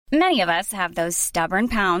Many of us have those stubborn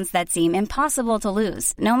pounds that seem impossible to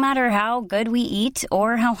lose, no matter how good we eat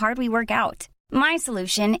or how hard we work out. My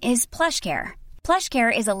solution is PlushCare.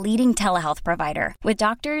 PlushCare is a leading telehealth provider with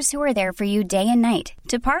doctors who are there for you day and night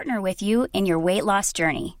to partner with you in your weight loss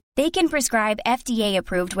journey. They can prescribe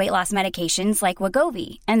FDA-approved weight loss medications like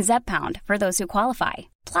Wegovy and Zepbound for those who qualify.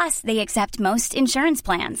 Plus, they accept most insurance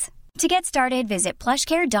plans. To get started, visit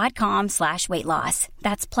plushcare.com/weightloss.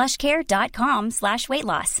 That's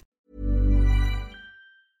plushcare.com/weightloss.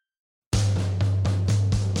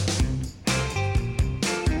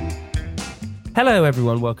 Hello,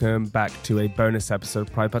 everyone. Welcome back to a bonus episode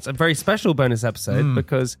of Pride Pots. A very special bonus episode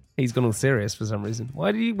because he's gone all serious for some reason.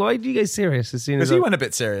 Why did you go serious as soon as... Because you went a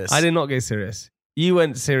bit serious. I did not go serious. You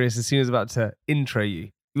went serious as soon as I was about to intro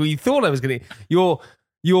you. Well, you thought I was going to...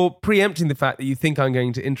 You're preempting the fact that you think I'm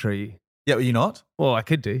going to intro you. Yeah, were you not? Well, I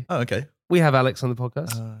could do. Oh, okay. We have Alex on the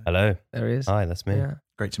podcast. Hello. There he is. Hi, that's me. Yeah.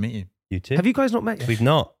 Great to meet you. You too? Have you guys not met yet? We've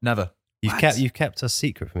not. Never. You've kept us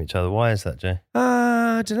secret from each other. Why is that, Jay?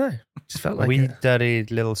 I don't know. Just felt like we it. dirty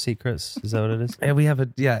little secrets. Is that what it is? Yeah, we have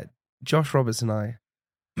Josh Roberts and I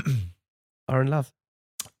are in love.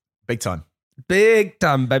 Big time. Big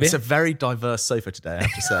time, baby. It's a very diverse sofa today, I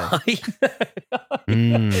have to say.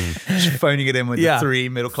 Mm. Just phoning it in with the three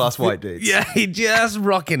middle-class white dudes. Yeah, just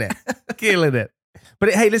rocking it. Killing it.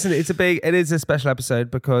 But hey, listen, it is a special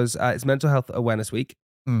episode because it's Mental Health Awareness Week.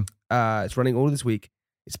 It's running all this week.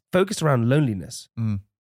 It's focused around loneliness.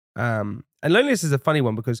 And loneliness is a funny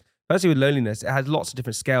one because firstly with loneliness, it has lots of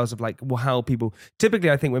different scales of like how people,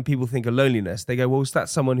 typically I think when people think of loneliness, they go, well, is that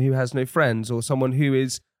someone who has no friends or someone who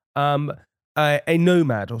is a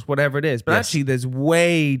nomad or whatever it is. But actually there's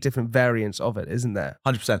way different variants of it, isn't there?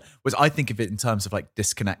 100%. Whereas I think of it in terms of like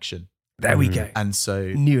disconnection. There we go. And so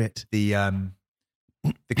knew it. The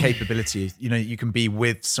capability, you can be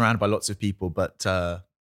surrounded by lots of people, but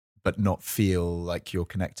not feel like you're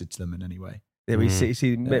connected to them in any way. Yeah, we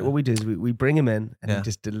see what we do is we bring him in and he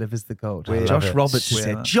just delivers the gold. Josh Roberts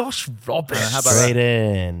said, Josh Roberts. How about Straight that?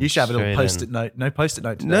 in. You should have a little post-it note. No post-it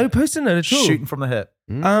note today. No post-it note at all. Shooting from the hip.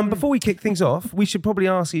 Before we kick things off, we should probably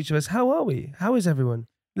ask each of us, how are we? How is everyone?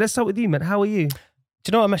 Let's start with you, Matt. How are you? Do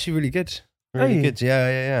you know what? I'm actually really good. Really good.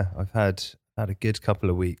 Yeah. I've had a good couple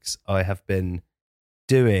of weeks. I have been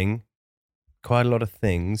doing quite a lot of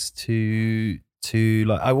things to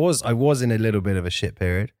like I was in a little bit of a shit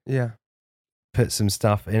period. Yeah.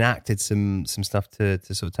 Enacted some stuff to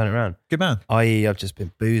sort of turn it around. Good man. i.e. I've just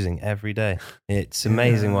been boozing every day. It's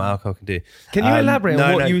amazing what alcohol can do. Can you elaborate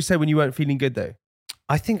on what you said when you weren't feeling good though?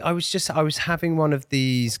 I think I was having one of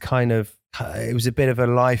these kind of, it was a bit of a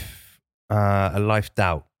life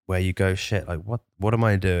doubt where you go, shit, like what am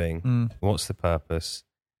I doing? What's the purpose?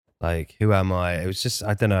 Like, who am I? It was just,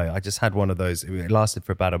 I don't know. I just had one of those. It lasted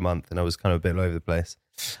for about a month and I was kind of a bit all over the place.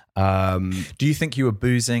 Do you think you were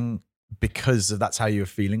boozing because that's how you were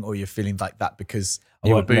feeling, or you're feeling like that because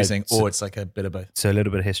you were boozing, or it's like a bit of both? So a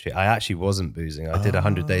little bit of history. I actually wasn't boozing. I did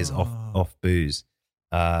 100 days off booze.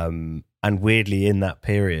 And weirdly in that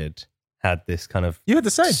period had this kind of... You had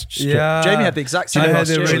the same. Yeah. Jamie had the exact same.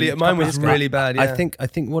 Mine was really bad. Yeah. I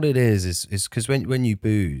think what it is because when you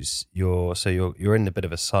booze, you're in a bit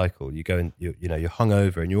of a cycle. You go and you're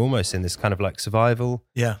hungover and you're almost in this kind of like survival.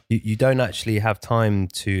 Yeah. You don't actually have time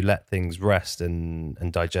to let things rest and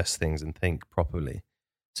digest things and think properly.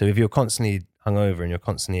 So if you're constantly hungover and you're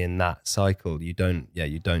constantly in that cycle, you don't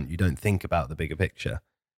think about the bigger picture.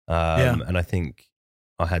 And I think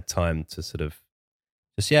I had time to sort of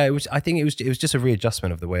it was just a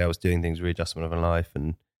readjustment of the way I was doing things, readjustment of my life,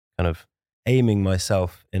 and kind of aiming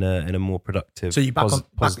myself in a more productive. So you're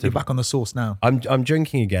back on the sauce now. I'm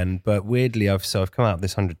drinking again, but weirdly I've come out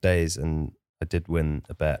this 100 days and I did win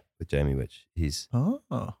a bet with Jamie, which he's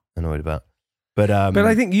annoyed about. But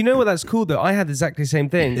I think you know what that's called though. I had exactly the same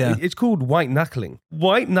thing. Yeah. It's called white knuckling.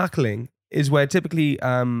 White knuckling is where typically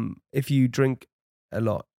if you drink a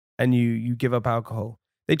lot and you give up alcohol.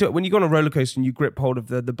 They do it when you go on a roller coaster and you grip hold of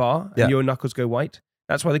the bar and your knuckles go white.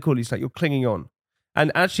 That's why they call it. It's like you're clinging on. And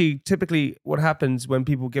actually, typically what happens when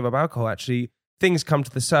people give up alcohol, actually things come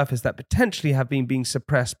to the surface that potentially have been being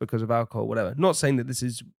suppressed because of alcohol, whatever. Not saying that this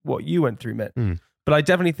is what you went through, Mitt. But I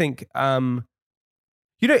definitely think,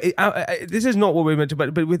 this is not what we're meant to,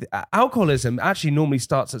 but with alcoholism actually normally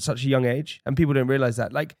starts at such a young age and people don't realize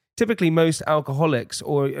that. Like typically most alcoholics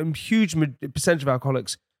or a huge percentage of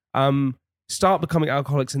alcoholics, start becoming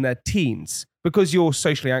alcoholics in their teens because you're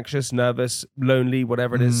socially anxious, nervous, lonely,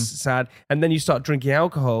 whatever it is, sad. And then you start drinking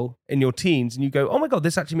alcohol in your teens and you go, oh my God,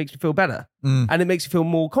 this actually makes me feel better. And it makes you feel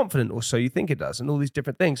more confident, or so you think it does, and all these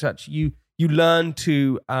different things. So actually you learn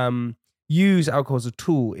to use alcohol as a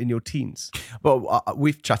tool in your teens. Well,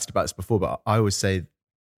 we've chatted about this before, but I always say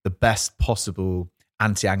the best possible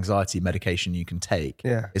anti-anxiety medication you can take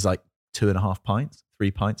is like 2.5 pints,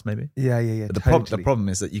 3 pints maybe. Yeah. But the problem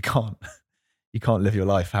is that you can't live your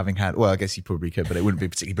life having had, well, I guess you probably could, but it wouldn't be a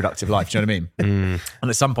particularly productive life. Do you know what I mean? And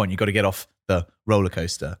at some point you've got to get off the roller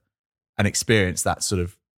coaster and experience that sort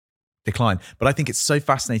of decline. But I think it's so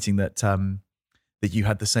fascinating that that you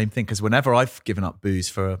had the same thing, because whenever I've given up booze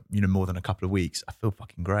for more than a couple of weeks, I feel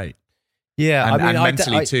fucking great. Yeah, and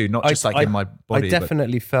mentally too, not just in my body. I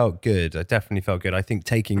definitely felt good. I think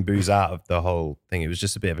taking booze out of the whole thing, it was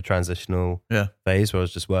just a bit of a transitional phase where I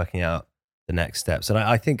was just working out the next steps. And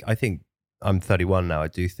I think I'm 31 now. I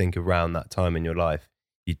do think around that time in your life,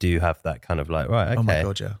 you do have that kind of like, right, okay. Oh my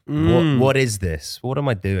God, yeah. What is this? What am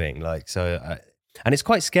I doing? Like, and it's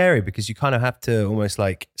quite scary because you kind of have to almost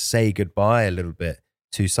like say goodbye a little bit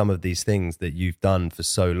to some of these things that you've done for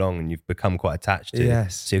so long and you've become quite attached to.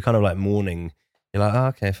 Yes. So you're kind of like mourning. You're like, oh,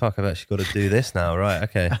 okay, fuck, I've actually got to do this now. Right,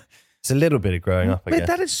 okay. It's a little bit of growing up, I guess.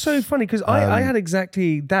 That is so funny because I had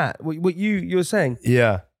exactly that, what you were saying.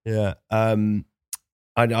 Yeah. I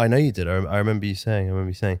know you did. I remember you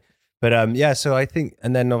saying. But so I think,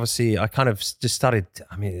 and then obviously I kind of just started,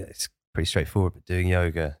 I mean, it's pretty straightforward, but doing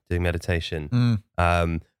yoga, doing meditation,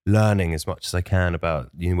 learning as much as I can about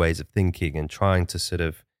new ways of thinking and trying to sort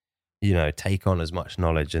of, take on as much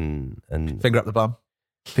knowledge and Finger up the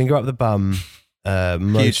bum.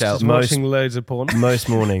 Watching loads of porn. Most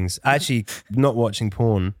mornings. Actually, not watching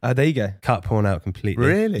porn. There you go. Cut porn out completely.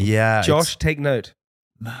 Really? Yeah. Josh, take note.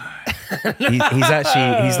 No.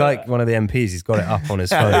 He's like one of the MPs. He's got it up on his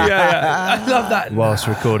phone. Yeah. I love that. Whilst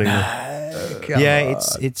recording.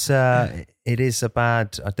 It is a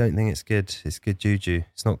bad. I don't think it's good. It's good juju.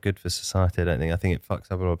 It's not good for society. I don't think. I think it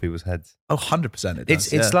fucks up a lot of people's heads. Oh, 100% it does.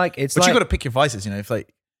 But you've got to pick your vices. If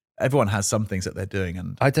like everyone has some things that they're doing,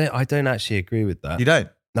 and I don't actually agree with that. You don't?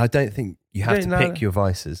 I don't think you have to pick your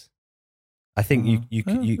vices. I think you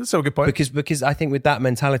that's a good point. Because I think with that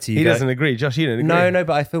mentality, he doesn't agree. Josh, you don't agree. No,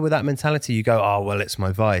 but I feel with that mentality, you go, oh well, it's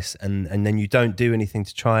my vice, and then you don't do anything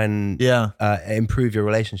to try and improve your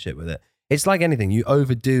relationship with it. It's like anything. You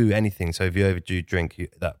overdo anything. So if you overdo drink, you're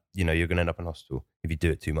going to end up in hospital if you do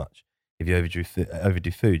it too much. If you overdo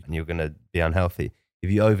food, and you're going to be unhealthy. If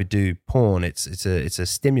you overdo porn, it's a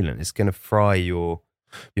stimulant. It's going to fry your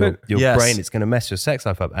brain. It's going to mess your sex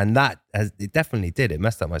life up, and it definitely did. It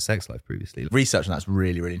messed up my sex life previously. Research on that's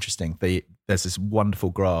really, really interesting. There's this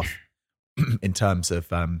wonderful graph in terms of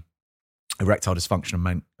erectile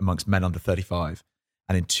dysfunction amongst men under 35.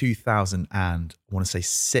 And in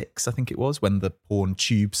 2006, I think it was, when the porn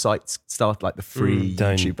tube sites started, like the free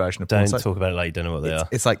YouTube version of porn sites. Don't talk about it like you don't know what they are.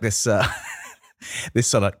 It's like this this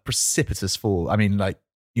sort of like precipitous fall. I mean, like,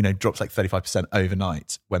 drops like 35%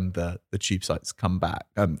 overnight when the tube sites come back,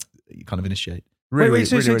 you kind of initiate. Really,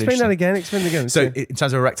 explain that again. Explain it again. So in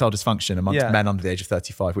terms of erectile dysfunction amongst men under the age of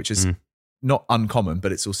 35, which is not uncommon,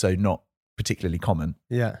 but it's also not particularly common.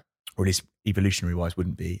 Yeah. Or at least evolutionary wise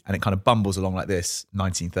wouldn't be. And it kind of bumbles along like this,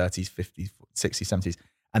 1930s, 50s, 60s, 70s.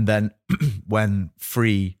 And then when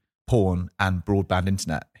free porn and broadband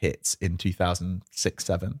internet hits in 2006,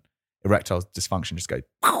 7, erectile dysfunction just goes,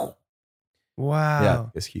 wow. Yeah,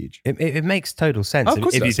 it's huge. It makes total sense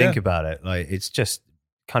if you think about it. Like, it's just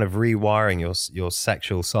kind of rewiring your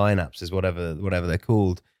sexual synapses, whatever they're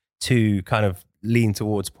called, to kind of lean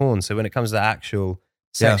towards porn. So when it comes to actual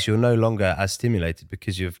sex, you're no longer as stimulated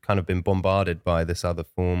because you've kind of been bombarded by this other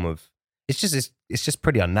form of. It's just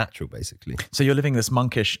pretty unnatural, basically. So you're living this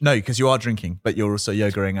monkish. No, because you are drinking, but you're also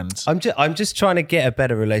yogaing, and I'm just trying to get a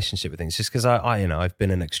better relationship with things. Just because I've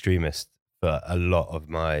been an extremist for a lot of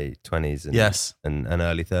my 20s and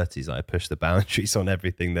early 30s. I pushed the boundaries on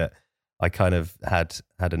everything that I kind of had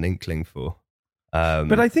an inkling for.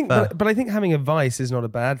 But I think having a vice is not a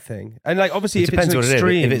bad thing. And like, obviously, if it's what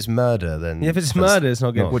extreme, it is. If it's murder, then if it's murder, it's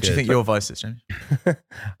not good. What do you think your vice is, James?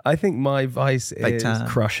 I think my vice is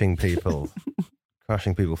crushing people.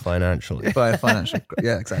 Crushing people financially. By financial,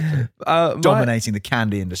 yeah, exactly. Dominating the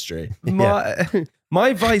candy industry.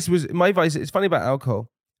 My vice. It's funny about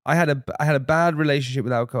alcohol. I had a bad relationship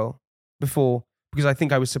with alcohol before because I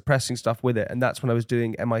think I was suppressing stuff with it, and that's when I was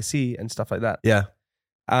doing MIC and stuff like that. Yeah.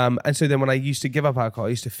 And so then when I used to give up alcohol, I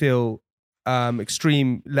used to feel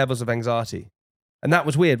extreme levels of anxiety. And that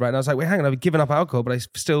was weird, right? And I was like, wait, hang on, I've given up alcohol, but I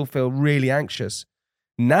still feel really anxious.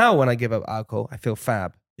 Now when I give up alcohol, I feel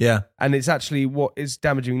fab. Yeah. And it's actually what is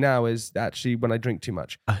damaging now is actually when I drink too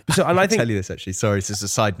much. I tell you this actually, sorry, it's just a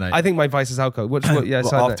side note. I think my vice is alcohol.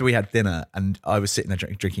 After we had dinner and I was sitting there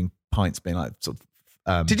drinking pints being like, sort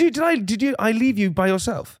of, Did I leave you by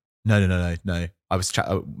yourself? No. I was met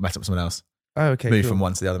up with someone else. Oh, okay. Moved cool. from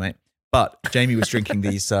one to the other, mate. But Jamie was drinking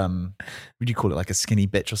these, what do you call it? Like a skinny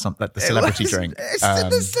bitch or something? Like the celebrity drink. It's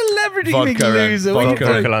the celebrity vodka big and- loser. vodka What do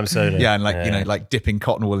you and- think? lime soda. Yeah, and like dipping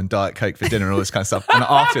cotton wool in Diet Coke for dinner and all this kind of stuff. And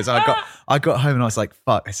afterwards, I got home and I was like,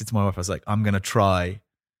 fuck. I said to my wife, I was like, I'm gonna try,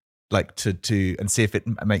 like to and see if it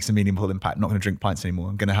makes a meaningful impact. I'm not gonna drink pints anymore.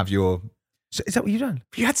 I'm gonna have your. So is that what you've done?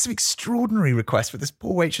 You had some extraordinary requests for this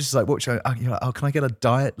poor waitress. Is like, what? You're like, oh, can I get a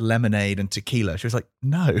diet lemonade and tequila? She was like,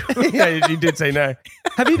 no. Yeah, you did say no.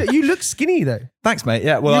 Have you? You look skinny though. Thanks, mate.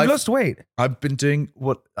 Yeah, well, You've I've lost weight. I've been doing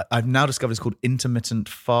what I've now discovered is called intermittent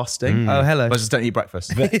fasting. Oh, hello. I just don't eat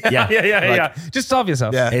breakfast. Yeah. Just starve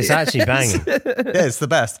yourself. Yeah. It's actually banging. Yeah, it's the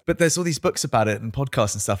best. But there's all these books about it and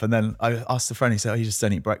podcasts and stuff. And then I asked the friend, he said, oh, you just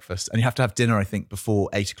don't eat breakfast. And you have to have dinner, I think, before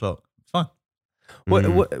 8 o'clock. It's fine.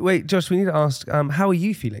 Wait, Josh, we need to ask, how are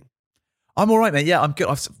you feeling? I'm all right, mate. Yeah, I'm good.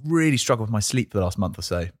 I've really struggled with my sleep for the last month or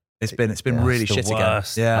so. It's been really It's the shit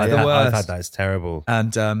worst. again. Yeah, The yeah. worst. I've had that. It's terrible.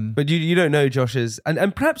 And But you don't know Josh's,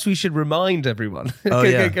 and perhaps we should remind everyone. Oh,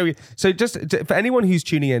 yeah. So for anyone who's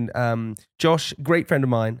tuning in, Josh, great friend of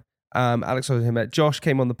mine, Alex was him at. Josh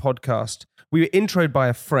came on the podcast. We were introed by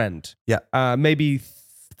a friend. Yeah. Maybe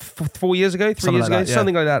 4 years ago, 3 Something years like ago, that, yeah.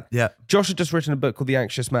 something like that. yeah, Josh had just written a book called The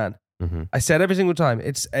Anxious Man. Mm-hmm. I said every single time,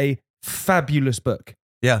 it's a fabulous book.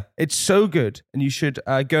 yeah. It's so good, and you should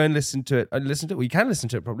go and listen to it. Well, you can listen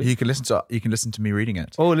to it probably. You can listen to me reading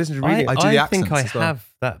it. Or listen to reading I it. do the think I accents as well. have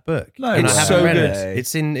that book. No, and it's I haven't so read good. it.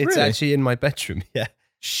 It's Really? actually in my bedroom. Yeah.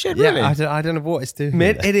 Shit, Yeah, really? I don't know what it's doing.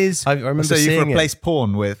 Mate, it is. I remember So you've seeing replaced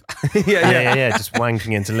porn with. yeah, just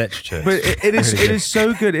wanking into literature. But it is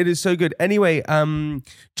so good. It is so good. Anyway,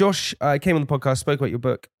 Josh came on the podcast, spoke about your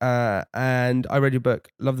book, and I read your book,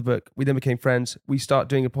 loved the book. We then became friends. We start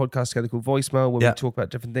doing a podcast together called Voicemail, where Yeah. we talk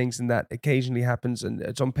about different things, and that occasionally happens. And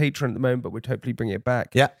it's on Patreon at the moment, but we're hopefully bringing it back.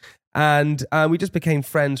 Yeah. And we just became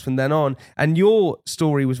friends from then on. And your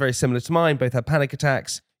story was very similar to mine. Both had panic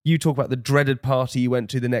attacks. You talk about the dreaded party you went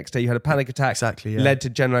to the next day. You had a panic attack. Exactly, yeah. Led to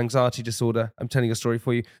general anxiety disorder. I'm telling a story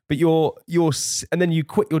for you. But and then you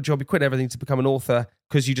quit your job. You quit everything to become an author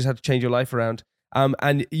because you just had to change your life around.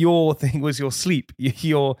 And your thing was your sleep.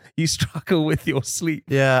 You struggle with your sleep.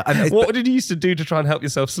 Yeah. And What did you used to do to try and help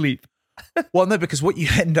yourself sleep? well, no, because what you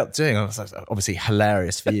end up doing, obviously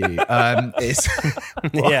hilarious for you, is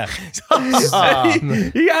yeah.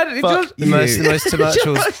 He had it Fuck just, The most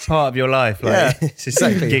tumultuous part of your life. Like, Yeah, it's just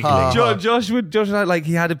exactly. giggling. Josh would like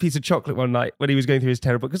he had a piece of chocolate one night when he was going through his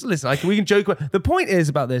terrible. Because listen, we can joke. The point is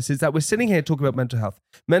about this is that we're sitting here talking about mental health.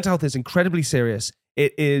 Mental health is incredibly serious.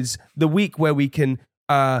 It is the week where we can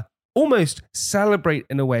almost celebrate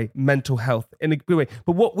in a way mental health in a good way.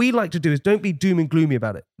 But what we like to do is don't be doom and gloomy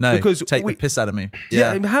about it. no, because take the piss out of me.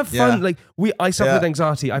 Yeah, have fun. Yeah. Like I suffer Yeah. with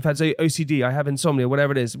anxiety. I've had OCD. I have insomnia.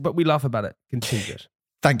 Whatever it is, but we laugh about it. Continue it.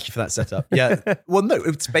 Thank you for that setup. Yeah. Well, no,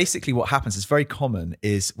 it's basically what happens. It's very common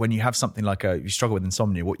is when you have something like you struggle with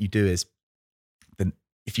insomnia, what you do is then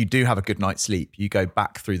if you do have a good night's sleep, you go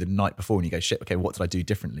back through the night before and you go, shit, okay, what did I do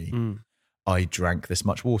differently? I drank this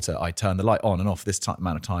much water. I turned the light on and off this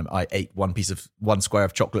amount of time. I ate one square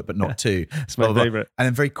of chocolate, but not two. It's my Blah, blah, blah. favorite. And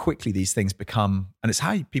then very quickly, these things become, and it's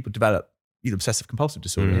how people develop obsessive compulsive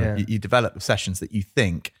disorder. Yeah. You develop obsessions that you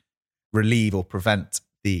think relieve or prevent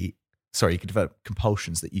you can develop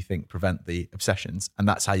compulsions that you think prevent the obsessions. And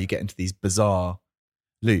that's how you get into these bizarre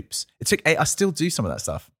loops. I still do some of that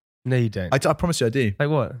stuff. No, you don't. I promise you I do. Like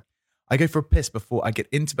what? I go for a piss before I get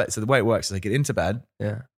into bed. So the way it works is I get into bed,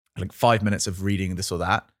 Yeah. like 5 minutes of reading this or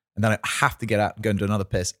that, and then I have to get out and go and do another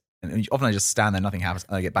piss. And often I just stand there, nothing happens,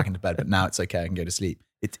 and I get back into bed. But now it's okay, I can go to sleep.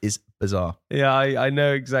 It is bizarre. Yeah, I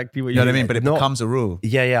know exactly what You know what I mean. mean? But it becomes a rule.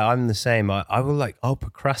 Yeah, I'm the same. I'll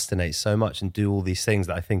procrastinate so much and do all these things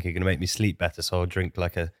that I think are going to make me sleep better. So I'll drink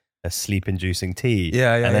like a sleep-inducing tea.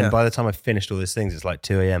 Yeah, And then yeah. by the time I've finished all these things, it's like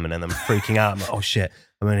 2 a.m. and then I'm freaking out. I'm like, oh shit,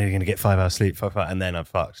 I'm only going to get 5 hours sleep. And then I'm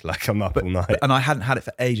fucked. Like I'm up all night. And I hadn't had it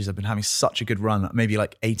for ages. I've been having such a good run, maybe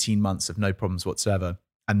like 18 months of no problems whatsoever.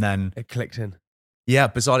 And then, It clicked in. yeah,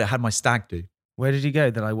 bizarrely, I had my stag do. Where did you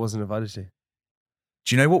go that I wasn't invited to?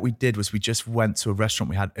 Do you know what we did was we just went to a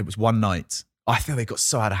restaurant it was one night. I feel they got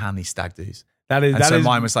so out of hand, these stag do's. That So is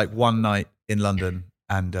mine was like one night in London.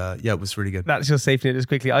 And yeah, it was really good. that's your safety net. Just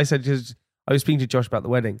quickly, I was speaking to Josh about the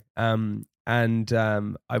wedding, and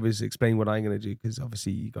I was explaining what I'm going to do because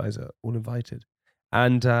obviously you guys are all invited.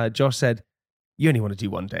 And Josh said, you only want to do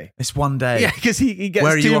one day. It's one day. Yeah, because he gets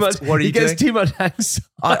Where are you too off much. to- what are he you gets doing? too much anxiety.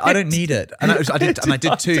 I don't need it, and I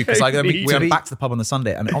did too, because we went need back to the pub on the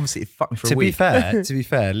Sunday, and obviously it fucked me for a To week. be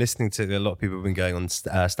fair, listening to a lot of people who've been going on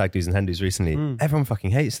stag do's and hen do's recently, everyone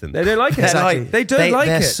fucking hates them. They don't like it. They're Exactly. They don't like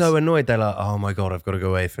they're it. so annoyed. They're like, oh my God, I've got to go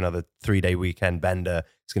away for another 3-day weekend bender.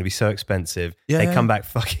 It's going to be so expensive. Yeah, they yeah. come back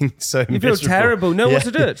fucking so You feel miserable. terrible. No one wants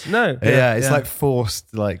to do it. No. Yeah, it's Yeah. like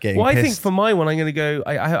forced, like getting Well, I think pissed. for my one, I'm going to go.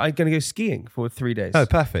 I'm going to go skiing for 3 days. Oh,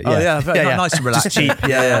 perfect. Oh, Yeah, yeah, nice and relaxed. Just cheap.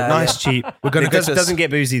 Yeah, nice, cheap. We're gonna it go to doesn't get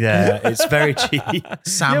boozy there. It's very cheap.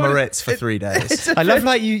 Sam Yeah, well, Moritz for 3 days. I love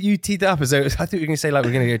like you teed it up as though I thought you were going to say like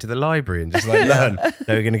we're going to go to the library and just like learn. No,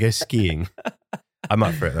 we're going to go skiing. I'm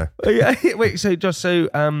up for it though. Oh, yeah. Wait. So Josh, you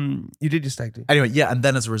did your stag do. Anyway, yeah, and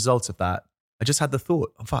then as a result of that, I just had the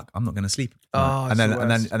thought, oh fuck, I'm not going to sleep. Oh, and it's then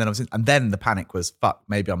the worst. and then the panic was, fuck,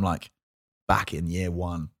 maybe I'm like back in year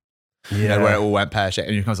one, Yeah, you know, where it all went pear shaped,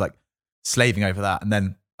 and I was like slaving over that, and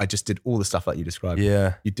then I just did all the stuff like you described.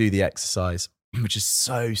 yeah. You do the exercise, which is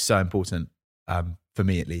so important, for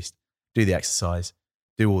me at least. Do the exercise,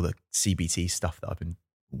 do all the CBT stuff that I've been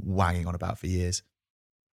wanging on about for years.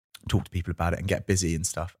 Talk to people about it and get busy and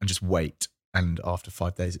stuff, and just wait. And after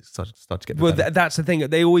 5 days, it started to get Well, better. that's the thing.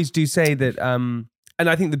 They always do say that, and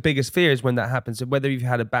I think the biggest fear is when that happens. So whether you've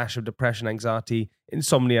had a bash of depression, anxiety,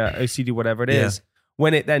 insomnia, OCD, whatever it is,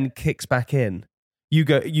 when it then kicks back in, you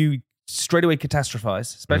straight away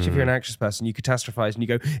catastrophize. Especially if you're an anxious person, you catastrophize and you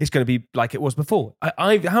go, "It's going to be like it was before."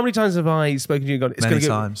 How many times have I spoken to you and gone, "It's Many going to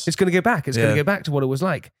go, times. it's going to go back. It's going Yeah. to go back to what it was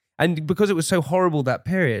like." And because it was so horrible that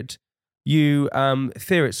period, you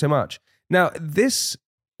fear it so much. Now this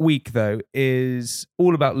week though is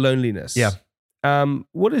all about loneliness. Yeah.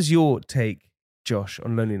 What is your take, Josh,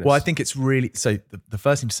 on loneliness? Well, I think it's really, so the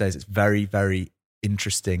first thing to say is it's very, very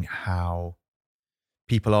interesting how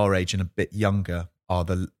people our age and a bit younger are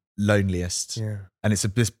the loneliest. yeah. And it's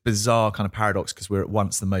this bizarre kind of paradox because we're at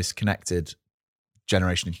once the most connected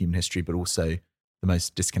generation in human history, but also the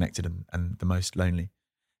most disconnected and the most lonely.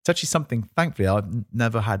 It's actually something, thankfully, I've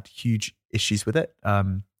never had huge issues with it.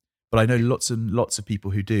 But I know lots and lots of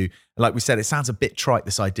people who do. And like we said, it sounds a bit trite,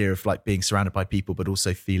 this idea of like being surrounded by people, but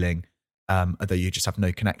also feeling although you just have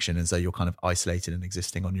no connection, as though you're kind of isolated and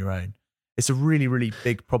existing on your own. It's a really, really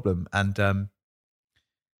big problem. And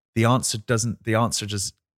the answer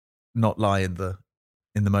does not lie in the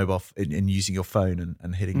mobile, in using your phone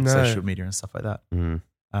and hitting No. social media and stuff like that.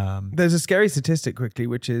 There's a scary statistic quickly,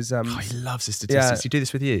 which is Oh, he loves his statistics. Yeah. You do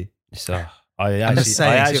this with you? So I And the actually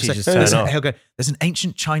sayings, just he'll turn say- off. he'll go, there's an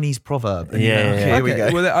ancient Chinese proverb. And Yeah, you know, yeah, yeah. here we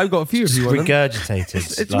go. Well, I've got a few if you want them.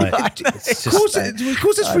 Regurgitated. It's like, it's of course, just- of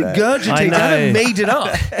course, it's I know. regurgitated. I haven't made it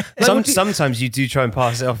up. Sometimes you do try and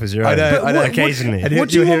pass it off as your own. I know, I know. Occasionally. And What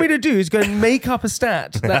do you You'll want me hear- to do? Is go and make up a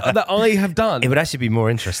stat that I have done. It would actually be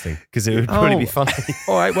more interesting because it would probably be funny.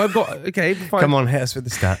 All right. Well, I've got. Okay. Fine. Come on, hit us with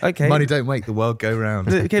the stat. Okay. Money don't make the world go round.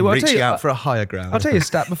 Okay, well, I'll tell Reaching you- out for a higher ground. I'll tell you a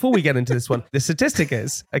stat before we get into this one. The statistic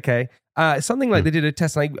is, okay, something like they did a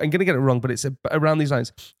test, and I'm going to get it wrong, but it's around these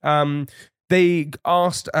lines. They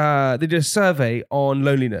asked, they did a survey on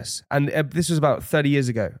loneliness, and this was about 30 years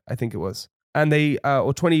ago, I think it was. And they,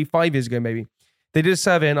 or 25 years ago maybe, they did a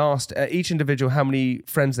survey and asked each individual how many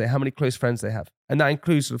friends how many close friends they have. And that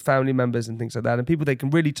includes sort of family members and things like that, and people they can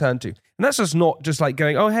really turn to. And that's just not just like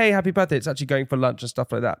going, oh, hey, happy birthday. It's actually going for lunch and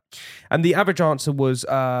stuff like that. And the average answer was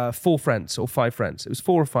 4 friends or 5 friends. It was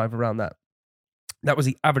 4 or 5 around that. That was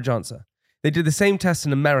the average answer. They did the same test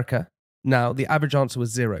in America. Now, the average answer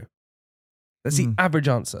was 0. That's the average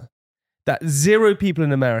answer. That 0 people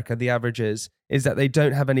in America, the average is that they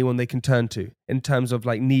don't have anyone they can turn to in terms of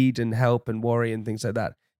like need and help and worry and things like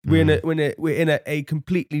that. We're in a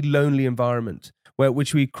completely lonely environment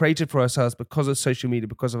which we created for ourselves because of social media,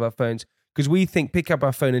 because of our phones, because we think picking up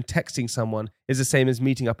our phone and texting someone is the same as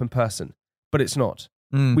meeting up in person, but it's not.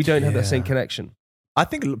 We don't have that same connection. I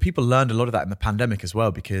think people learned a lot of that in the pandemic as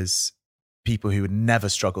well, because people who had never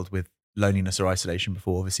struggled with loneliness or isolation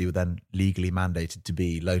before obviously were then legally mandated to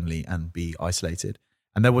be lonely and be isolated.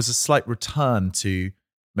 And there was a slight return to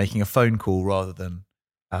making a phone call rather than,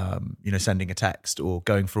 sending a text, or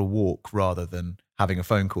going for a walk rather than having a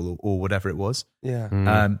phone call or whatever it was. Yeah.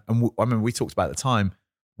 I remember we talked about at the time,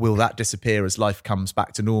 will that disappear as life comes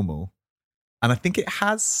back to normal? And I think it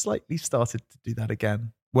has slightly started to do that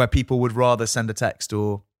again, where people would rather send a text,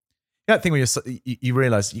 or that thing when you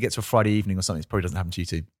realize you get to a Friday evening or something, it probably doesn't happen to you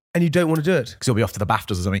too, And you don't want to do it. because you'll be off to the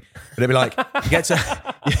BAFTAs or something. But it'd be like, you get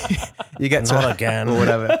to Not again. or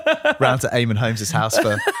whatever, round to Eamon Holmes' house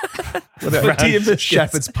for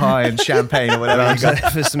shepherd's pie and champagne or whatever.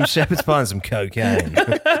 For some shepherd's pie and some cocaine.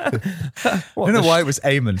 I don't know why it was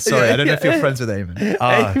Eamon. Sorry, I don't know if you're friends with Eamon.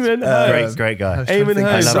 Eamon Great guy. Eamon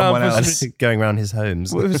I Holmes. someone else. Going around his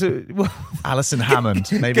homes. What was it? Alison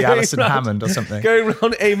Hammond, maybe Going Alison round- Hammond or something. Going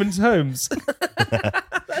around Eamon's homes.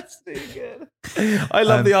 That's too good. I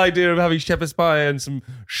love the idea of having shepherd's pie and some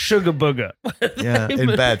sugar booger. Yeah,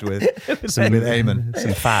 in bed with Eamon.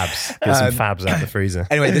 Some fabs. Get some fabs out of the freezer.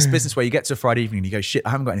 Anyway, this business where you get to a Friday evening and you go, shit, I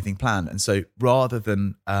haven't got anything planned. And so rather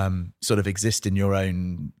than sort of exist in your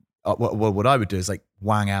own, what I would do is like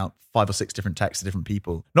wang out 5 or 6 different texts to different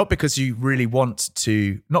people. Not because you really want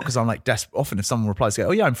to, not because I'm like desperate. Often if someone replies, go,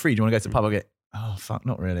 oh yeah, I'm free. Do you want to go to the pub? I'll get, oh fuck,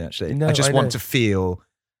 not really actually. No, I just I want know. to feel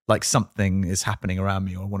like something is happening around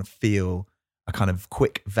me, or I want to feel a kind of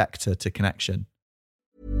quick vector to connection.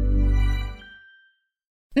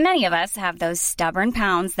 Many of us have those stubborn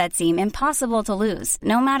pounds that seem impossible to lose,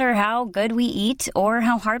 no matter how good we eat or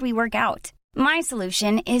how hard we work out. My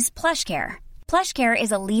solution is PlushCare. PlushCare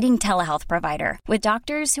is a leading telehealth provider with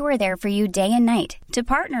doctors who are there for you day and night to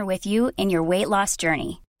partner with you in your weight loss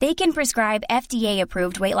journey. They can prescribe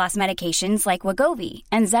FDA-approved weight loss medications like Wegovy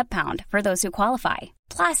and Zepbound for those who qualify.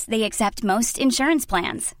 Plus, they accept most insurance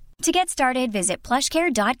plans. To get started, visit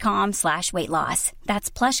plushcare.com/weightloss.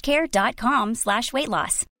 That's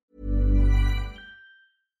plushcare.com/weightloss.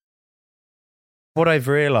 What I've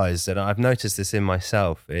realized, and I've noticed this in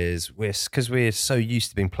myself, is because we're so used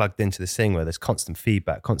to being plugged into this thing where there's constant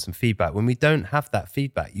feedback. When we don't have that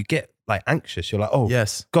feedback, you get like anxious. You're like, oh,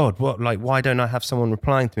 Yes. God, what? Like, why don't I have someone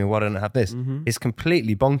replying to me? Why don't I have this? It's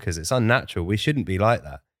completely bonkers. It's unnatural. We shouldn't be like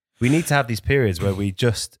that. We need to have these periods where we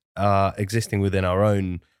just are existing within our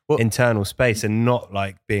own internal space and not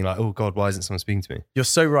like being like, oh God, why isn't someone speaking to me? You're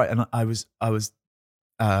so right. And I was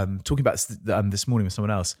talking about this morning with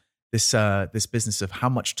someone else, this business of how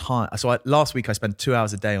much time. So last week I spent 2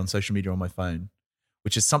 hours a day on social media on my phone,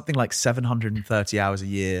 which is something like 730 hours a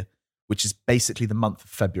year, which is basically the month of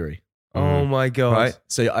February. Oh my God. Right.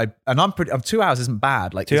 So I'm 2 hours isn't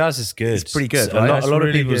bad. Like 2 hours is good. It's pretty good. A Right? lot of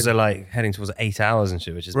really people good. are like heading towards 8 hours and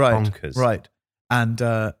shit, which is Right. bonkers. Right. And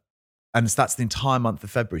that's the entire month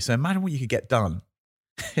of February. So imagine what you could get done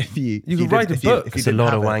if you could write a book. It's a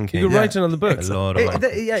lot of wanking. You could write another book. A lot of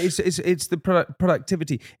wanking. Yeah, it's the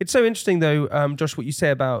productivity. It's so interesting though, Josh, what you say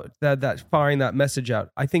about that firing that message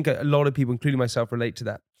out. I think a lot of people, including myself, relate to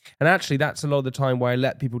that. And actually, that's a lot of the time where I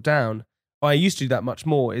let people down. I used to do that much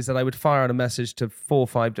more, is that I would fire out a message to 4 or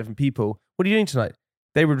 5 different people. What are you doing tonight?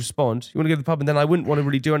 They would respond, you want to go to the pub? And then I wouldn't want to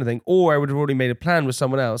really do anything. Or I would have already made a plan with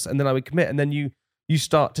someone else and then I would commit. And then you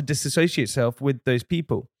start to disassociate yourself with those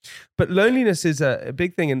people. But loneliness is a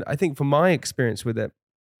big thing. And I think from my experience with it,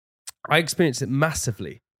 I experienced it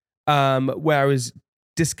massively, where I was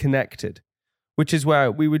disconnected, which is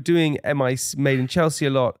where we were doing MI Made in Chelsea a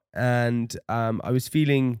lot. And I was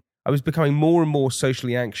becoming more and more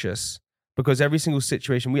socially anxious. Because every single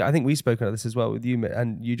situation, I think we spoke about this as well with you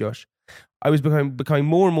and you, Josh. I was becoming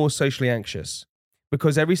more and more socially anxious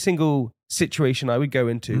because every single situation I would go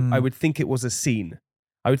into, I would think it was a scene.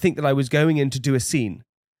 I would think that I was going in to do a scene.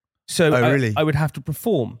 So really? I would have to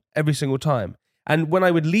perform every single time. And when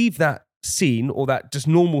I would leave that scene or that just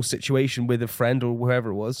normal situation with a friend or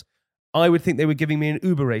whoever it was, I would think they were giving me an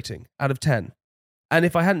Uber rating out of 10. And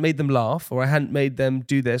if I hadn't made them laugh or I hadn't made them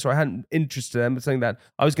do this or I hadn't interested them in something that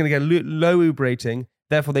I was going to get a low Uber rating,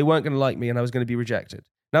 therefore they weren't going to like me and I was going to be rejected.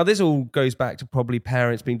 Now this all goes back to probably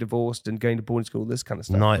parents being divorced and going to boarding school, this kind of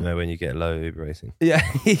stuff. Nightmare when you get a low Uber rating. Yeah,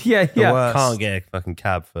 yeah. Can't get a fucking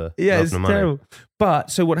cab for It's money. terrible.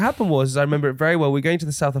 But so what happened was, I remember it very well, we're going to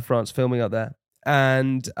the south of France filming out there.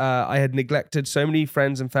 And I had neglected so many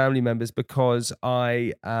friends and family members because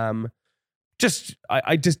I just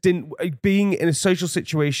didn't, being in a social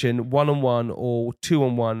situation, 1-on-1 or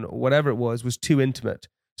 2-on-1 or whatever it was too intimate.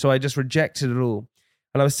 So I just rejected it all.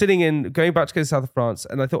 And I was going back to go to the south of France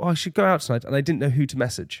and I thought, I should go out tonight. And I didn't know who to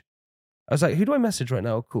message. I was like, who do I message right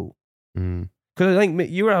now? Cool. Because I think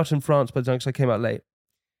you were out in France by the time, because I came out late.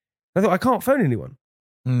 I thought, I can't phone anyone.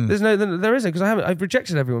 There isn't, because I've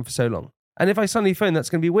rejected everyone for so long. And if I suddenly phone, that's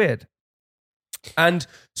going to be weird. And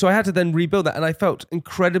so I had to then rebuild that. And I felt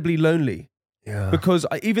incredibly lonely. Yeah. Because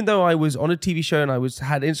even though I was on a TV show and I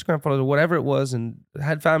had Instagram followers or whatever it was and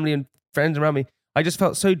had family and friends around me, I just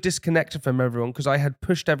felt so disconnected from everyone because I had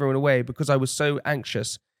pushed everyone away because I was so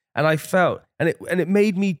anxious. And I felt, and it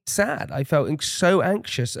made me sad. I felt so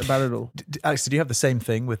anxious about it all. Alex, did you have the same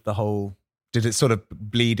thing with the whole, did it sort of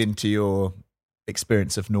bleed into your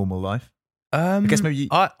experience of normal life? I guess maybe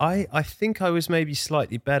I think I was maybe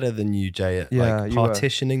slightly better than you, Jay, at Yeah, like you were.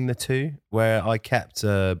 partitioning the two, where I kept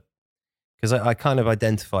because because I kind of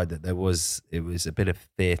identified that it was a bit of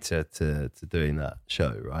theatre to doing that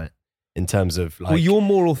show, right? In terms of like, well, you're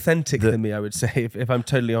more authentic than me, I would say, if I'm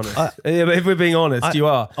totally honest. If we're being honest, you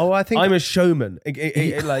are. Oh, I think I'm a showman. I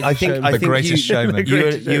think the greatest showman.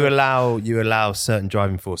 You allow certain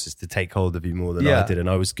driving forces to take hold of you more than I did, and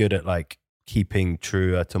I was good at like keeping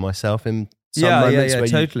true to myself in some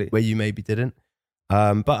moments where you maybe didn't.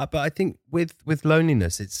 But I think with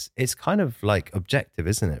loneliness, it's kind of like objective,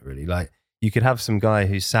 isn't it? Really, like you could have some guy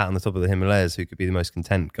who's sat on the top of the Himalayas who could be the most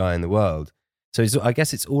content guy in the world. So I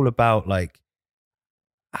guess it's all about like,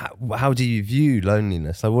 how do you view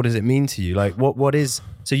loneliness? Like, what does it mean to you? Like, what is?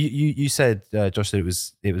 So you said, Josh, that it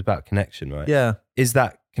was about connection, right? Yeah. Is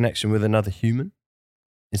that connection with another human?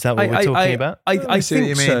 Is that what we're talking about? I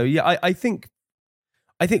think so. Yeah, I think.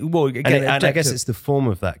 Well, again, and I guess it's the form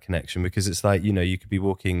of that connection, because it's like, you know, you could be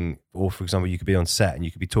walking, or for example, you could be on set and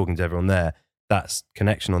you could be talking to everyone there. That's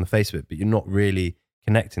connection on the face of it, but you're not really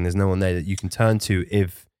connecting. There's no one there that you can turn to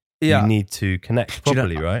if you need to connect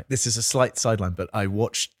properly, right? This is a slight sideline, but I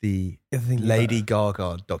watched the Lady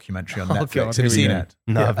Gaga documentary on Netflix. God, Have you seen it?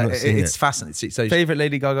 No, I've not seen it. It's fascinating. So, Favorite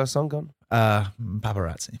Lady Gaga song gone?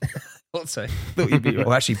 Paparazzi. Also, thought you'd be right.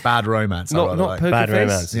 Or actually, Bad Romance. Not Poker Bad Face.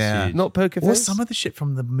 Romance. Yeah. Not Poker Face. What's some of the shit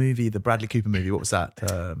from the movie, the Bradley Cooper movie? What was that?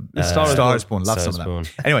 Star is Born. Love Star some is of Born.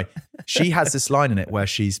 that. Anyway, she has this line in it where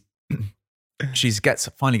she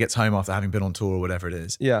finally gets home after having been on tour or whatever it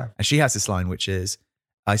is. Yeah. And she has this line, which is,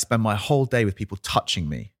 I spend my whole day with people touching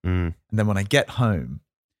me. And then when I get home,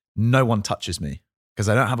 no one touches me because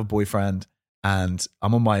I don't have a boyfriend and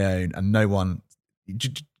I'm on my own, and no one,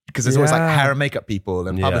 because there's always like hair and makeup people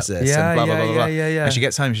and publicists and blah, blah, blah, blah. Yeah. And she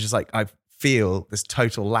gets home, she's just like, I feel this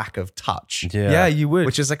total lack of touch. Yeah, you would.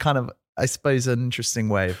 Which is a kind of, I suppose, an interesting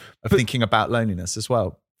way of thinking about loneliness as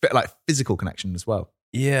well. But like physical connection as well.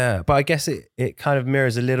 Yeah, but I guess it kind of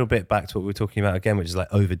mirrors a little bit back to what we were talking about again, which is like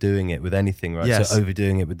overdoing it with anything, right? Yes. So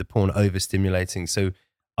overdoing it with the porn, overstimulating. So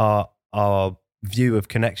our view of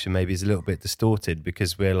connection maybe is a little bit distorted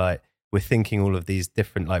because we're thinking all of these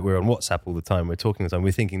different, like we're on WhatsApp all the time, we're talking all the time,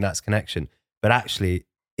 we're thinking that's connection. But actually,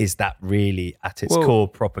 is that really at its core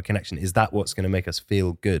proper connection? Is that what's going to make us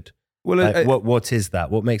feel good? Well, like, what is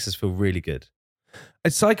that? What makes us feel really good? A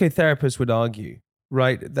psychotherapist would argue,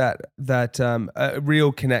 right, that a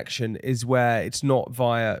real connection is where it's not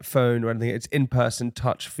via phone or anything, it's in-person,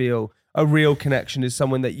 touch, feel. A real connection is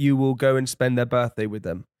someone that you will go and spend their birthday with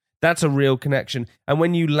them. That's a real connection. And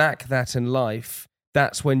when you lack that in life,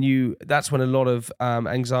 that's when a lot of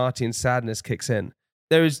anxiety and sadness kicks in.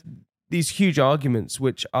 There is these huge arguments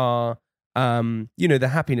which are the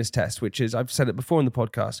happiness test, which is, I've said it before in the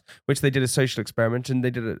podcast, which they did a social experiment and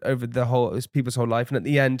they did it over people's whole life. And at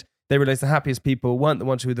the end, they realized the happiest people weren't the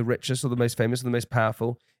ones who were the richest or the most famous or the most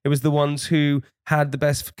powerful. It was the ones who had the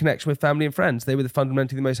best connection with family and friends. They were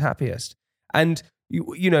fundamentally the most happiest. And,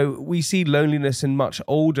 we see loneliness in much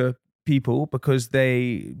older people because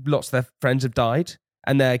lots of their friends have died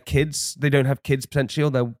and their kids, they don't have kids potentially, or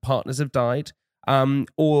their partners have died.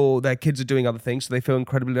 Or their kids are doing other things, so they feel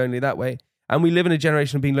incredibly lonely that way. And we live in a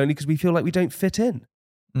generation of being lonely because we feel like we don't fit in.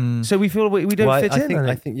 So we feel we don't fit in.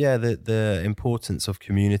 I think the importance of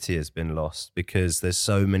community has been lost because there's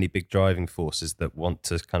so many big driving forces that want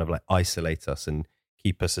to kind of like isolate us and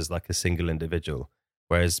keep us as like a single individual.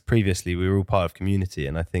 Whereas previously we were all part of community.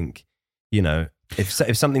 And I think,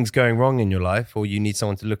 if something's going wrong in your life or you need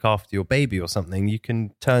someone to look after your baby or something, you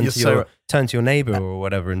can turn to your neighbor or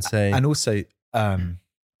whatever and say. And also, I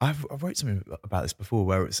wrote something about this before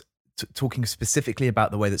where it's talking specifically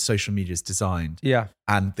about the way that social media is designed. Yeah.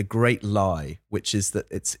 And the great lie, which is that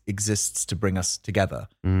it exists to bring us together.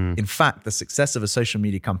 In fact, the success of a social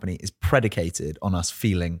media company is predicated on us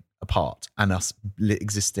feeling apart and us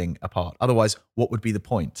existing apart. Otherwise, what would be the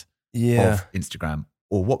point of Instagram?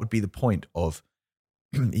 Or what would be the point of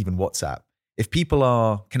even WhatsApp? If people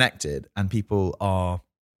are connected and people are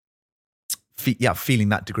feeling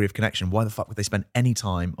that degree of connection, why the fuck would they spend any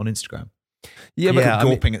time on Instagram?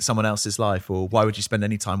 Gawping at someone else's life, or why would you spend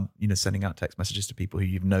any time, sending out text messages to people who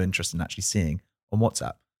you've no interest in actually seeing on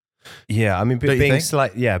WhatsApp? Yeah, I mean, being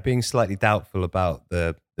slightly doubtful about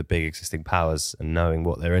the big existing powers and knowing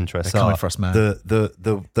what their interests are. For us, man.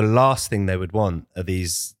 The last thing they would want are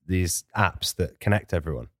these apps that connect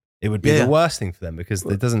everyone. It would be the worst thing for them because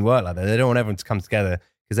it doesn't work like that. They don't want everyone to come together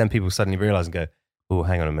because then people suddenly realize and go, "Oh,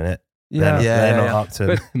 hang on a minute." They're not up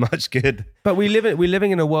to much good. But we're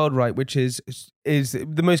living in a world, right, which is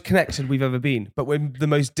the most connected we've ever been, but we're the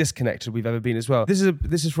most disconnected we've ever been as well. This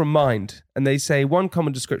is from Mind, and they say one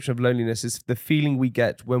common description of loneliness is the feeling we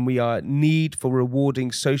get when our need for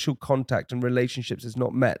rewarding social contact and relationships is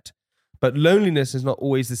not met. But loneliness is not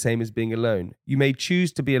always the same as being alone. You may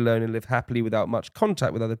choose to be alone and live happily without much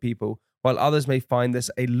contact with other people, while others may find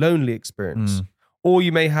this a lonely experience. Or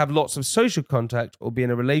you may have lots of social contact or be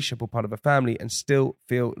in a relationship or part of a family and still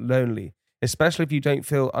feel lonely, especially if you don't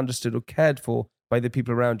feel understood or cared for by the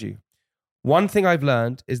people around you. One thing I've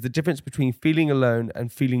learned is the difference between feeling alone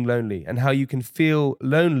and feeling lonely, and how you can feel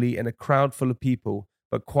lonely in a crowd full of people,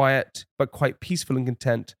 but quite peaceful and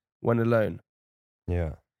content when alone.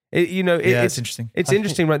 Yeah. It's interesting. It's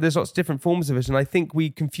interesting, right? There's lots of different forms of it. And I think we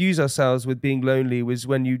confuse ourselves with being lonely was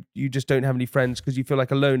when you just don't have any friends because you feel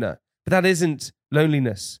like a loner. But that isn't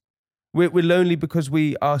loneliness. We're lonely because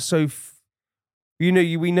we are so... we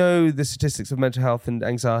know the statistics of mental health and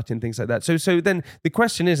anxiety and things like that. So then the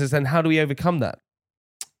question is then how do we overcome that?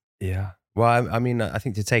 Yeah. Well, I mean, I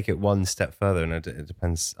think to take it one step further, and it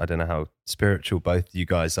depends, I don't know how spiritual both you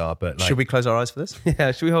guys are, but like, should we close our eyes for this?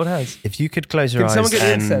 Yeah, should we hold hands? If you could close your eyes someone get the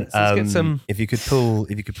and incense? Let's get some... if you could pull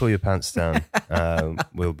your pants down,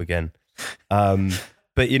 we'll begin.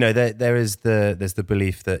 But there's the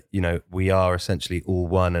belief that we are essentially all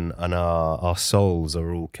one, and our souls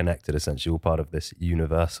are all connected, essentially all part of this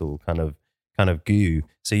universal kind of goo.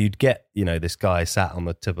 So you'd get this guy sat on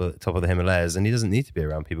the top of the Himalayas, and he doesn't need to be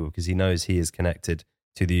around people because he knows he is connected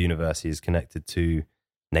to the universe, he is connected to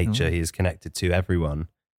nature, he is connected to everyone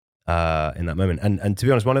in that moment. And to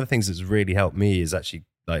be honest, one of the things that's really helped me is actually,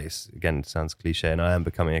 like, again, sounds cliche, and I am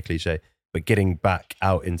becoming a cliche, but getting back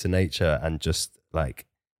out into nature and just like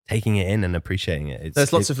taking it in and appreciating it.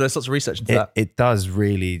 There's lots of research into that. It does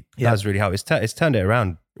really help. It's turned it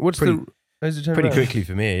around. Pretty quickly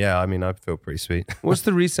for me. Yeah, I mean, I feel pretty sweet. What's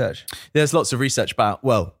the research? There's lots of research about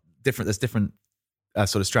there's different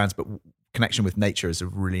sort of strands, but connection with nature is a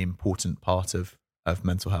really important part of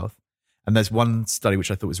mental health. And there's one study which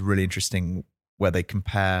I thought was really interesting where they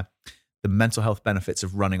compare the mental health benefits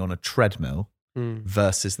of running on a treadmill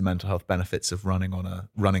versus the mental health benefits of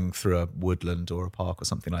running through a woodland or a park or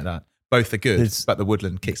something like that. Both are good, but the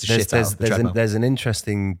woodland kicks the shit out of the treadmill. There's an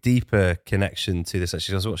interesting, deeper connection to this.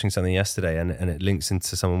 Actually, I was watching something yesterday, and it links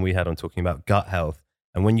into someone we had on talking about gut health.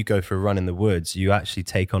 And when you go for a run in the woods, you actually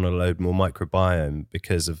take on a load more microbiome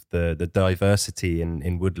because of the diversity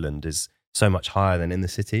in woodland is so much higher than in the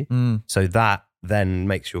city. So that then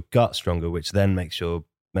makes your gut stronger, which then makes your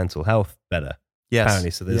mental health better. Yes.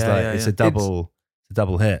 Apparently. So there's it's a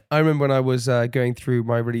double hit. I remember when I was going through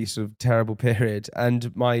my really sort of terrible period,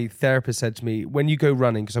 and my therapist said to me, when you go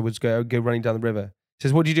running, because I would go running down the river, he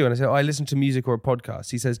says, what do you do? And I said, I listen to music or a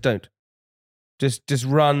podcast. He says, don't. Just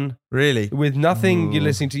run. Really? With nothing you're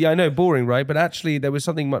listening to. Yeah, I know, boring, right? But actually there was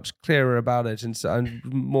something much clearer about it and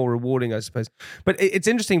more rewarding, I suppose. But it's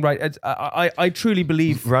interesting, right? I truly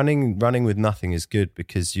believe... Running with nothing is good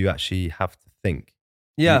because you actually have to think.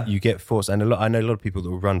 Yeah. You get forced. And I know a lot of people that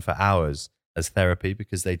will run for hours as therapy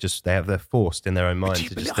because they're forced in their own mind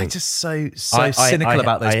to just think. I'm just so cynical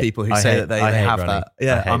about those people who say that they have running. That.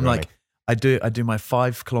 Yeah, I'm like, I do my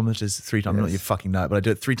 5 kilometers 3 times. Yes. Not you fucking know it, but I do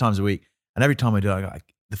it 3 times a week. And every time I do it,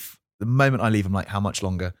 the moment I leave, I'm like, how much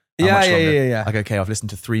longer? Yeah. Like, okay, I've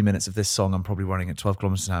listened to 3 minutes of this song. I'm probably running at 12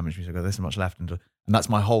 kilometers an hour, which means I've got this much left. And that's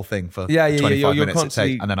my whole thing for 25 minutes it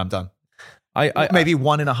takes, and then I'm done. Maybe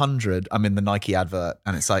 1 in 100, I'm in the Nike advert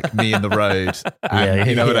and it's like me in the road. And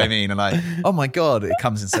you know what I mean? And like, oh my God, it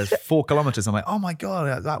comes and says 4 kilometers. I'm like, oh my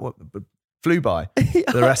God, that flew by.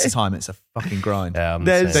 The rest of the time, it's a fucking grind. Don't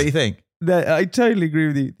you think? I totally agree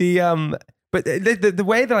with you. But the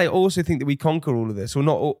way that I also think that we conquer all of this, or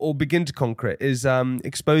not, or begin to conquer it, is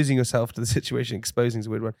exposing yourself to the situation. Exposing is a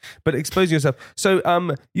weird one, but exposing yourself. So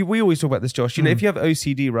we always talk about this, Josh. You know, if you have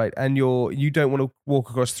OCD, right, and you don't want to walk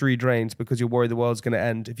across 3 drains because you're worried the world's going to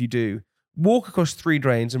end. If you do, walk across 3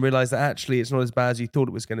 drains and realize that actually it's not as bad as you thought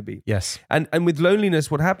it was going to be. Yes. And with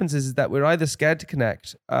loneliness, what happens is that we're either scared to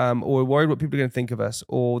connect, or we're worried what people are going to think of us,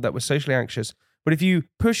 or that we're socially anxious. But if you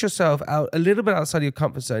push yourself out a little bit outside your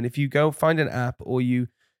comfort zone, if you go find an app, or you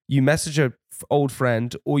message an old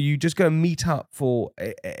friend, or you just go meet up for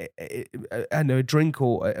a drink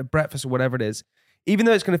or a breakfast or whatever it is, even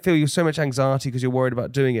though it's going to feel you so much anxiety because you're worried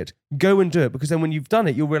about doing it, go and do it. Because then when you've done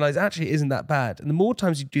it, you'll realize actually it isn't that bad. And the more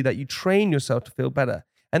times you do that, you train yourself to feel better.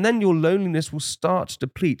 And then your loneliness will start to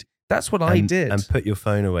deplete. That's what I did. And put your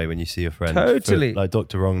phone away when you see your friend. Totally. Like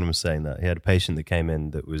Dr. Rongham was saying that. He had a patient that came in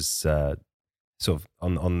that was... sort of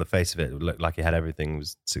on the face of it looked like he had everything,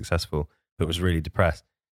 was successful, but was really depressed.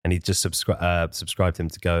 And he just prescribed him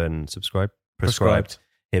to go and prescribed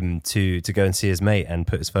him to go and see his mate and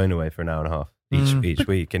put his phone away for an hour and a half each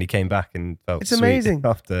week. And he came back and felt it's amazing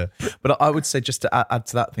after. But I would say, just to add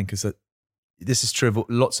to that thing, because this is true of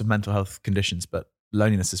lots of mental health conditions, but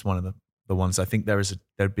loneliness is one of the the ones I think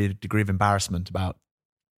there'd be a degree of embarrassment about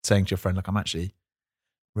saying to your friend, like, I'm actually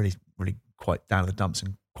really, really quite down in the dumps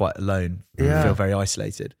and quite alone. Yeah. Feel very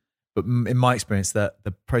isolated. But in my experience, that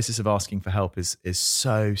the process of asking for help is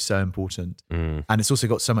so, so important. And it's also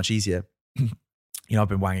got so much easier. I've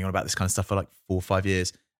been wanging on about this kind of stuff for like 4 or 5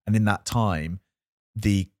 years. And in that time,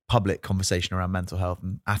 the public conversation around mental health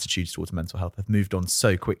and attitudes towards mental health have moved on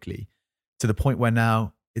so quickly to the point where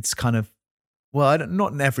now it's kind of,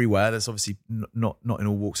 not in everywhere. There's obviously not in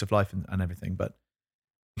all walks of life and everything, but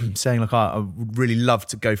saying like, I would really love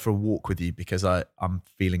to go for a walk with you because I'm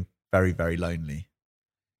feeling very, very lonely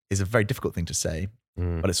is a very difficult thing to say,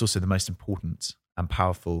 but it's also the most important and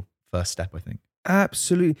powerful first step, I think.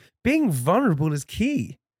 Absolutely. Being vulnerable is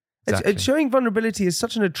key. Exactly. Showing vulnerability is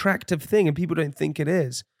such an attractive thing and people don't think it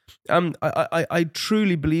is. I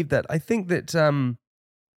truly believe that. I think that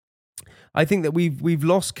we've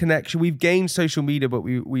lost connection. We've gained social media, but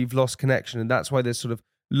we've lost connection. And that's why this sort of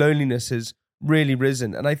loneliness has really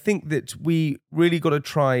risen. And I think that we really got to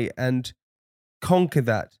try and conquer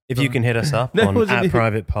that. If you can hit us up on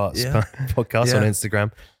 @Private Parts Podcast on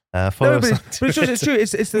Instagram, follow us. But it's true.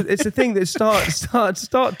 It's the thing that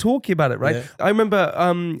start talking about it, right? Yeah. I remember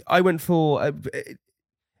I went for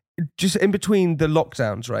just in between the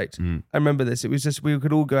lockdowns, right? I remember this. It was just we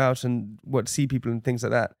could all go out and see people and things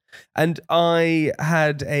like that. And I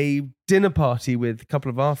had a dinner party with a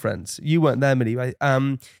couple of our friends. You weren't there, Minnie, right?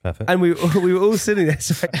 Perfect. And we were all sitting there.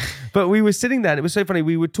 But we were sitting there and it was so funny.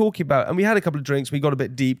 We were talking about, and we had a couple of drinks. We got a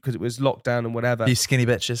bit deep because it was lockdown and whatever. A few skinny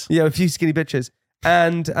bitches. Yeah, a few skinny bitches.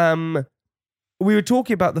 And we were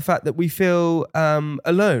talking about the fact that we feel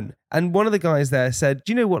alone. And one of the guys there said,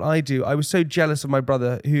 do you know what I do? I was so jealous of my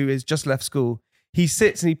brother who has just left school. He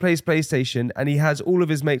sits and he plays PlayStation and he has all of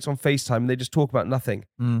his mates on FaceTime and they just talk about nothing.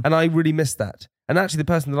 And I really missed that. And actually the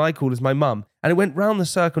person that I called is my mum. And it went round the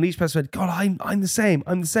circle and each person said, God, I'm the same.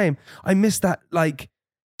 I'm the same. I miss that like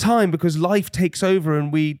time because life takes over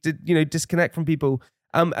and we disconnect from people.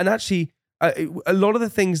 And actually, a lot of the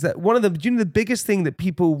things that the biggest thing that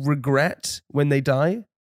people regret when they die,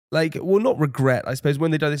 not regret, I suppose,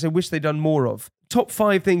 when they die, they say, wish they'd done more of. Top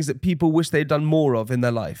 5 things that people wish they'd done more of in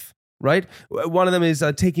their life, right? One of them is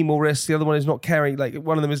taking more risks. The other one is not caring.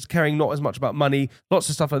 One of them is caring not as much about money, lots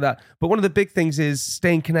of stuff like that. But one of the big things is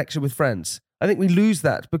staying connected with friends. I think we lose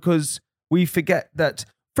that because we forget that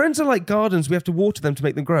friends are like gardens. We have to water them to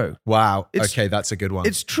make them grow. Wow. Okay, that's a good one.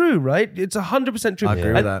 It's true, right? It's 100% true. I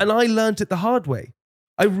agree with that. And I learned it the hard way.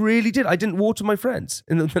 I really did. I didn't water my friends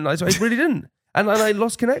in the night. I really didn't. And I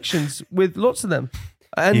lost connections with lots of them.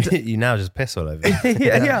 And you now just piss all over.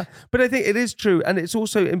 yeah. But I think it is true. And it's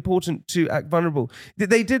also important to act vulnerable.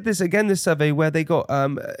 They did this survey where they got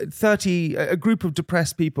a group of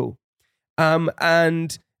depressed people.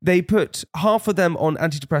 And they put half of them on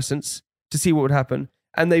antidepressants to see what would happen.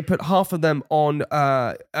 And they put half of them on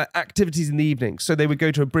activities in the evening. So they would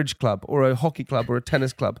go to a bridge club or a hockey club or a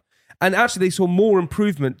tennis club. And actually they saw more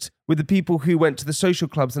improvement with the people who went to the social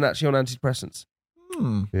clubs than actually on antidepressants.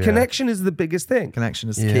 Yeah. Connection is the biggest thing. Connection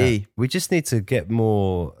is the key. We just need to get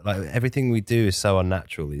more, everything we do is so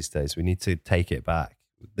unnatural these days. We need to take it back.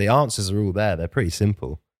 The answers are all there. They're pretty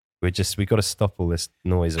simple. We got to stop all this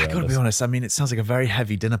noise around us. I got to be honest. I mean, it sounds like a very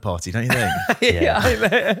heavy dinner party, don't you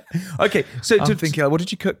think? Okay, so I'm thinking, what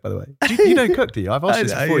did you cook, by the way? You don't cook, do you? I've asked you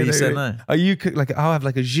this before. You said no. Oh, you cook I'll have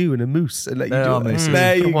like a jus and a mousse. And there are mousses.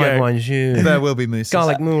 There you white go. wine jus. There will be mousses.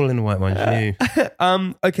 Garlic mule in a white wine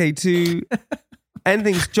jus. Okay, to end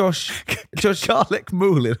things, Josh, garlic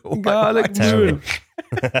mule in a white garlic mule.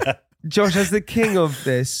 Terrible. Josh, as the king of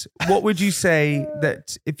this, what would you say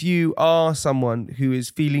that if you are someone who is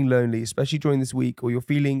feeling lonely, especially during this week, or you're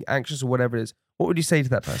feeling anxious or whatever it is, what would you say to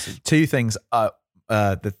that person? 2 things that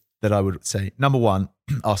I would say. Number 1,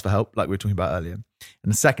 ask for help, like we were talking about earlier.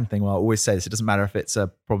 And the second thing, I always say this, it doesn't matter if it's a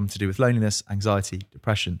problem to do with loneliness, anxiety,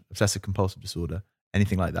 depression, obsessive compulsive disorder,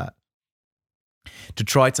 anything like that. To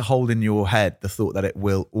try to hold in your head the thought that it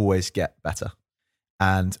will always get better.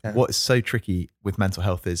 And what is so tricky with mental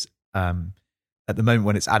health is at the moment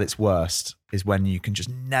when it's at its worst is when you can just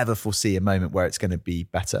never foresee a moment where it's going to be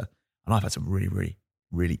better. And I've had some really, really,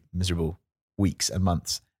 really miserable weeks and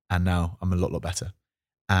months, and now I'm a lot better.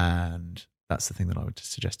 And that's the thing that I would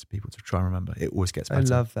suggest to people to try and remember. It always gets better.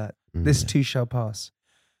 I love that. This too shall pass.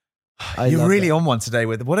 You're really on one today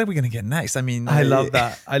with what are we going to get next? I mean, I love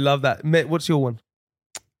that. I love that. Mitt, what's your one?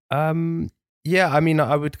 Yeah, I mean,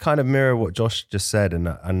 I would kind of mirror what Josh just said, and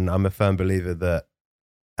I'm a firm believer that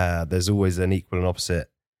there's always an equal and opposite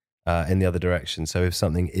in the other direction. So if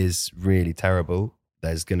something is really terrible,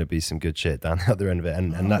 there's going to be some good shit down the other end of it,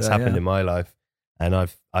 and that's happened in my life. And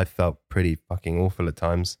I felt pretty fucking awful at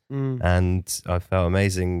times, and I felt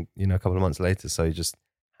amazing, a couple of months later. So you just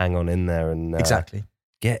hang on in there and exactly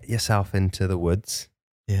get yourself into the woods.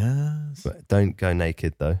 Yes. But don't go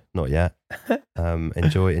naked though, not yet.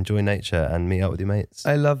 Enjoy nature and meet up with your mates.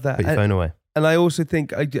 I love that. Put your phone away. And I also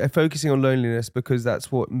think focusing on loneliness, because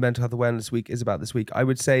that's what Mental Health Awareness Week is about this week. I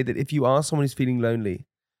would say that if you are someone who's feeling lonely,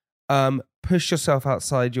 push yourself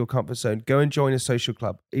outside your comfort zone. Go and join a social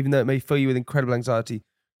club, even though it may fill you with incredible anxiety.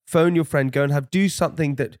 Phone your friend. Go and do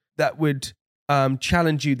something that would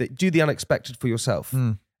challenge you. That do the unexpected for yourself,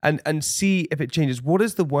 and see if it changes. What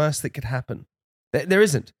is the worst that could happen? There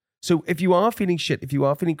isn't. So if you are feeling shit, if you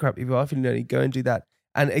are feeling crap, if you are feeling lonely, go and do that.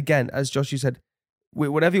 And again, as Josh, you said,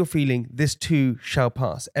 whatever you're feeling, this too shall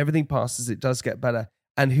pass. Everything passes. It does get better.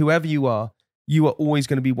 And whoever you are always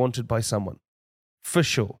going to be wanted by someone, for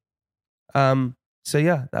sure. So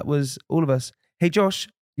yeah, that was all of us. Hey Josh,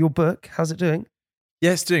 your book, how's it doing?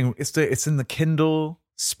 Yeah, it's in the Kindle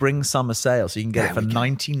spring summer sale, so you can get it for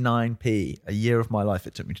 99p. A year of my life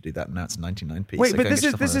it took me to do that, and now it's 99p. Wait, so but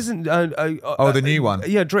this isn't the new one.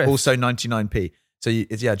 Yeah, Drift. Also 99p. So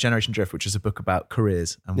it's Generation Drift, which is a book about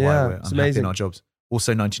careers and why we're unhappy in our jobs.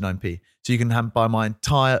 Also 99p. So you can buy my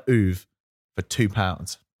entire oeuvre for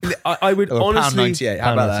 £2. I would honestly £1.98.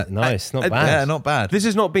 How about that? Nice, not bad. Yeah, not bad. This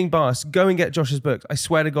is not being biased. Go and get Josh's books. I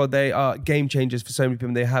swear to God, they are game changers for so many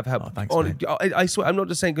people. They have helped. Oh, thanks, mate. I swear, I'm not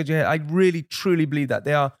just saying because you're here. I really, truly believe that.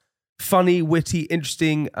 They are funny, witty,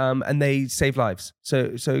 interesting, and they save lives. So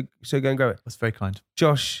go and grab it. That's very kind.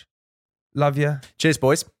 Josh, love you. Cheers,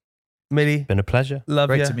 boys. Millie, Been a pleasure. love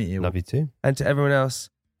you. Great to meet you. Love you too. And to everyone else,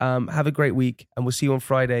 have a great week. And we'll see you on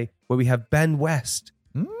Friday where we have Ben West.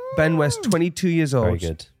 Ben West, 22 years old.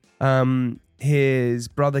 Very good. His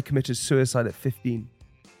brother committed suicide at 15,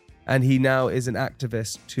 and he now is an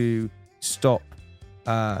activist to stop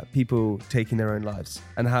people taking their own lives,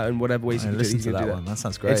 and how in whatever ways he can do it. Listen He's to gonna that do one. That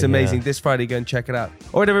sounds great. It's amazing. This Friday, go and check it out.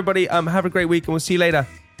 All right, everybody, have a great week, and we'll see you later.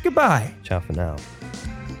 Goodbye. Ciao for now.